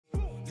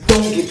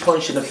don't get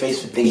punched in the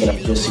face for thinking I'm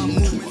just a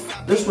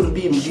YouTuber. That's what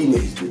the BMG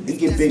niggas do. They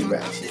get big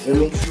racks, you feel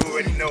me? You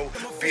already know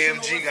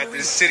BMG got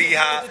this city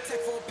hot,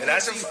 and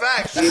that's a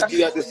fact. BMG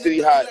got the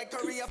city hot.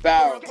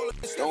 Foul.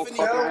 Don't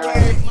fuck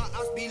around.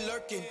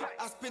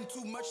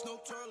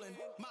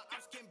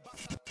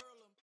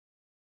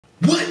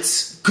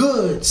 What's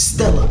good,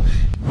 Stella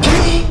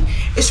Gang?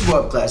 It's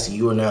your boy Classy.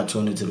 You are now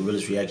tuned into the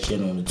realest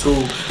reaction on the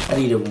tube. I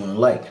need everyone to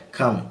like,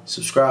 comment,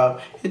 subscribe,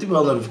 hit the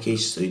bell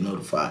notification so you're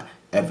notified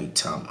every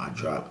time I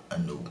drop a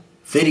new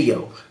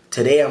video.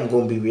 Today I'm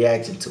going to be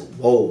reacting to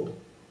Woah,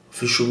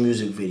 official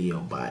music video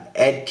by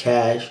Ed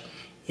Cash,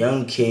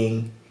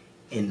 YoungKing,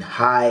 and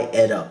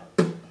HighedUp.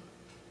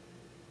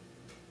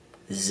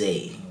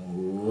 Zay.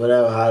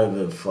 Whatever, how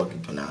to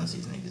fucking pronounce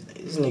these niggas.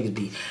 These niggas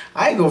be,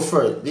 I ain't go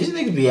first. These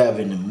niggas be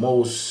having the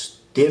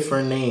most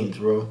different names,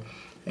 bro.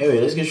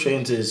 Anyway, let's get straight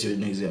into this. See what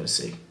niggas gotta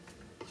say.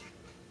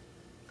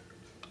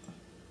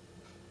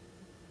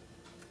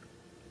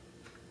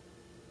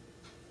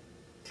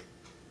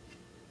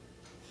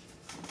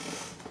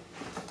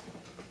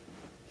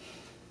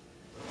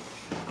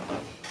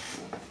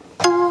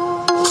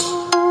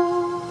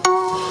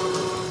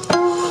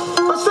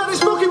 I said it's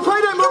fucking play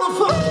that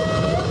motherfucker.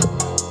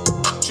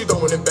 She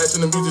throwing in bats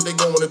in the music, they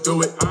gon' wanna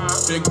do it.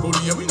 Big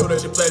booty, and we know that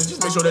shit plastic,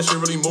 just make sure that shit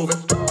really moving.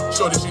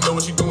 Shorty, she know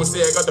what she doing,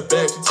 say I got the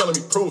bag, she telling me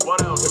prove it.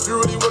 If you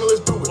really wanna,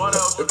 let's do it.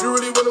 If you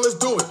really wanna, let's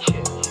do it.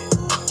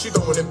 She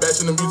throwing in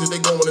bats in the music,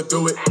 they gon' wanna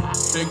do it.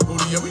 Big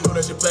booty, and we know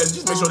that shit plastic,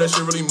 just make sure that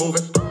shit really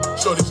moving.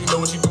 Shorty, she know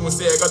what she doing,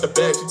 say I got the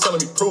bag, she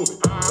telling me prove it.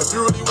 If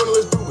you really wanna,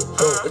 let's do it.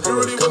 If you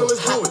really wanna,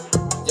 let's do it.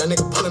 Y'all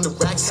nigga pulling the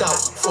racks out,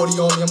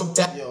 40 on me, I'm a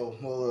back. Yo,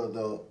 hold up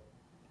though.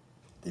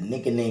 The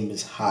nigga name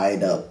is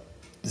HighedUp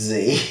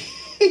Zay.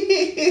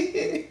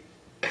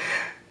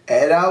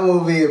 And I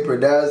will be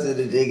pronouncing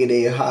the nigga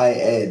name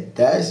High-Ed.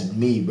 That's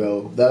me,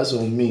 bro. That's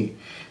on me.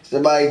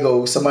 Somebody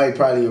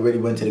probably already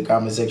went to the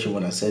comment section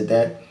when I said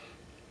that.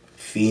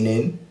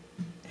 Fiending.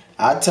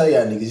 I tell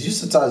y'all niggas,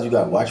 sometimes you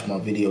gotta watch my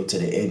video to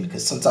the end,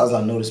 because sometimes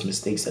I notice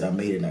mistakes that I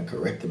made and I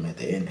correct them at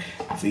the end.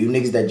 For you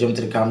niggas that jump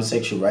to the comment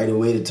section right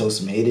away to talk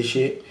some hater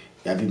shit,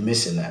 y'all be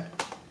missing that.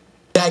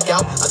 Back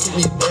out, I keep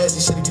me a dazzly,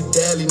 shit get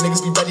deadly.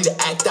 Niggas be ready to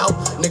act out.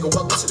 Nigga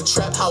welcome to the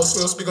trap house. We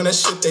don't speak on that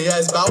shit they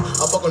ass bout.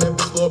 I fuck on that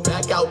bitch, blow it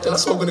back out. Then I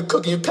smoke on the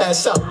cookie and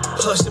pass out.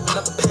 Plus shipping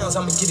out the pounds,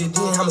 I'ma get it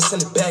in, I'ma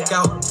send it back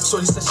out.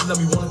 Shorty said she let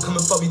me wanna come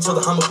and fuck me, told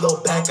her I'ma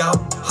blow it back out.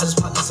 I just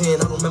popped this in,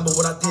 I don't remember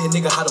what I did,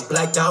 nigga, how to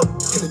blacked out.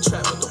 In the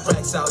trap with the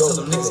racks out, tell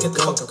them niggas get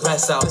the fucking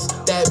rats out.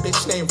 That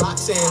bitch named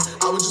Roxanne,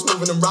 I was just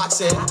moving them rocks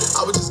in.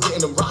 I was just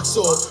getting them rocks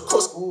off.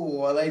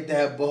 Ooh, I like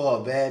that ball.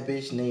 Bad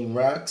bitch named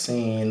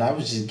Roxanne. I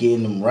was just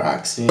getting them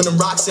rocks in.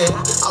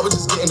 I was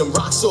just getting them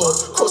rocks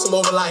off, cross them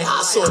over like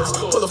hot sauce.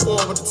 Pull the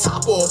phone with the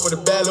top off, with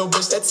a bad little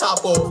bitch that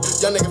top off.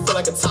 Young nigga feel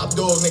like a top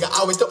dog, nigga.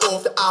 I wait to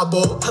off the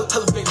eyeball.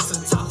 Elevators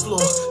to the top floor,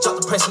 drop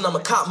the price and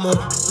I'ma cop more.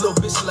 Little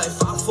bitch like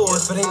 5'4",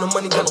 if it ain't no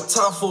money, got no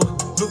time for it.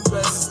 New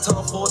dress is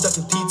time for,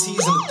 ducking DTs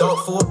in the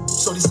dark for.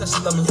 Shorty said she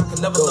love me, I can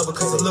never love her,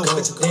 cause a little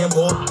bitch a damn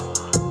boy.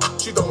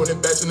 She throwing in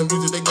bats in the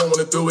music, they gon'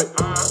 wanna do it.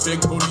 Big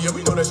booty, and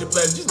we know that shit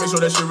plastic, just make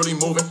sure that shit really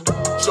moving.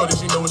 Shorty,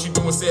 she know what she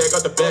doing, say I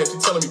got the bag, she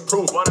telling me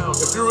prove it.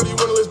 If you really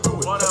wanna, let's do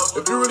it.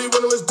 If you really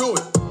wanna, let's do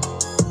it.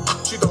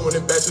 She throwing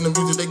in bats in the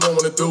music, they gon'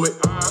 wanna do it.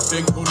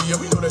 Big booty, and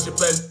we know that shit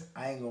plastic.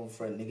 I ain't gonna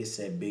front. Niggas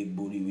said big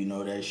booty, we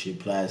know that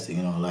shit plastic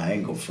and all that. I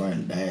ain't gonna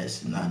front.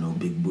 That's not no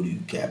big booty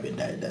you capping.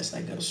 That's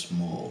like a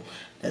small.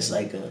 That's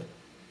like a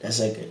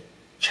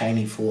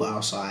Chinese fool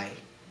outside.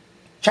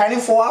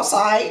 Chinese fool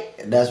outside.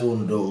 That's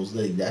one of those.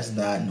 Like, that's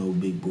not no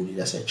big booty.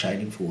 That's a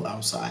Chinese fool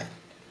outside.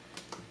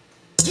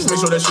 Just make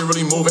sure that shit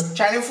really moving.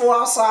 Chinese fool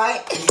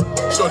outside.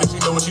 Shorty, she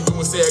know what she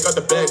doing, say I got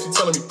the bag, she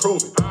telling me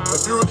prove it.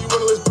 If you really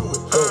wanna, let's do it.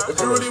 If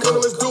you really wanna,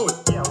 let's do it.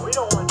 Yeah, we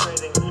don't want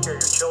anything to scare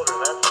your children,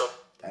 that's the...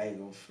 I ain't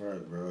gonna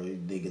front, bro. You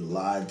nigga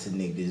lied to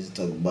niggas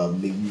talking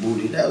about big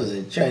booty. That was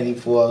a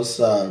Chinese fool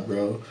outside,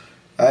 bro.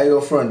 I ain't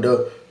gonna front,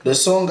 though. The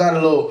song got a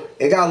little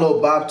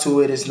bop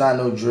to it. It's not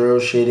no drill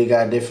shit. It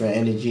got different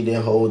energy. They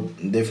hold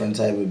different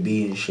type of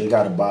beat and shit.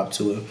 Got a bop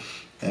to it.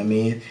 I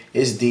mean,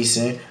 it's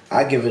decent.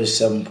 I give it a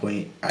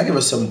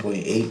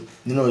 7.8.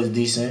 You know, it's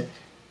decent. You know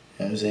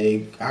what I'm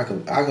saying? I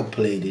could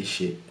play this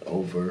shit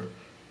over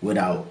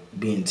without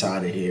being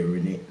tired of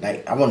hearing it.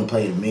 Like, I want to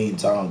play it a million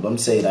times, but I'm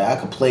saying like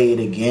I could play it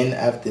again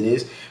after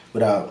this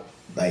without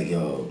like,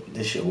 yo,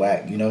 this shit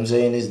whack. You know what I'm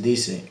saying? It's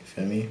decent. You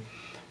feel me?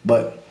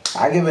 But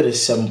I give it a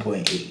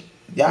 7.8.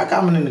 Y'all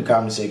comment in the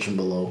comment section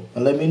below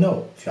and let me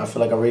know if y'all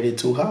feel like I rated it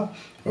too high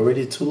or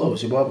rated it too low.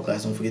 It's your boy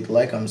Class. Don't forget to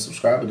like, comment,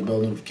 subscribe, with the bell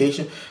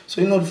notification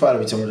so you're notified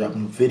every time I drop a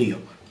new video.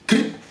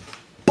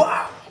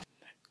 Bow!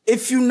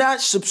 If you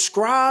not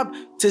subscribed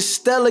to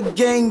Stella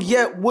Gang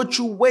yet, what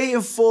you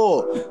waiting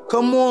for?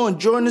 Come on,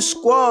 join the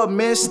squad,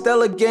 man.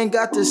 Stella Gang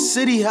got the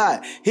city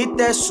hot. Hit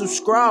that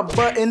subscribe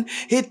button,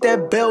 hit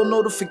that bell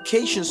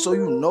notification so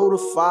you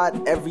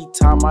notified every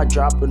time I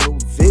drop a new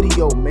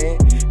video, man.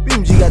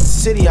 BMG got the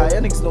city hot.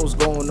 Y'all niggas know what's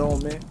going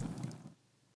on, man.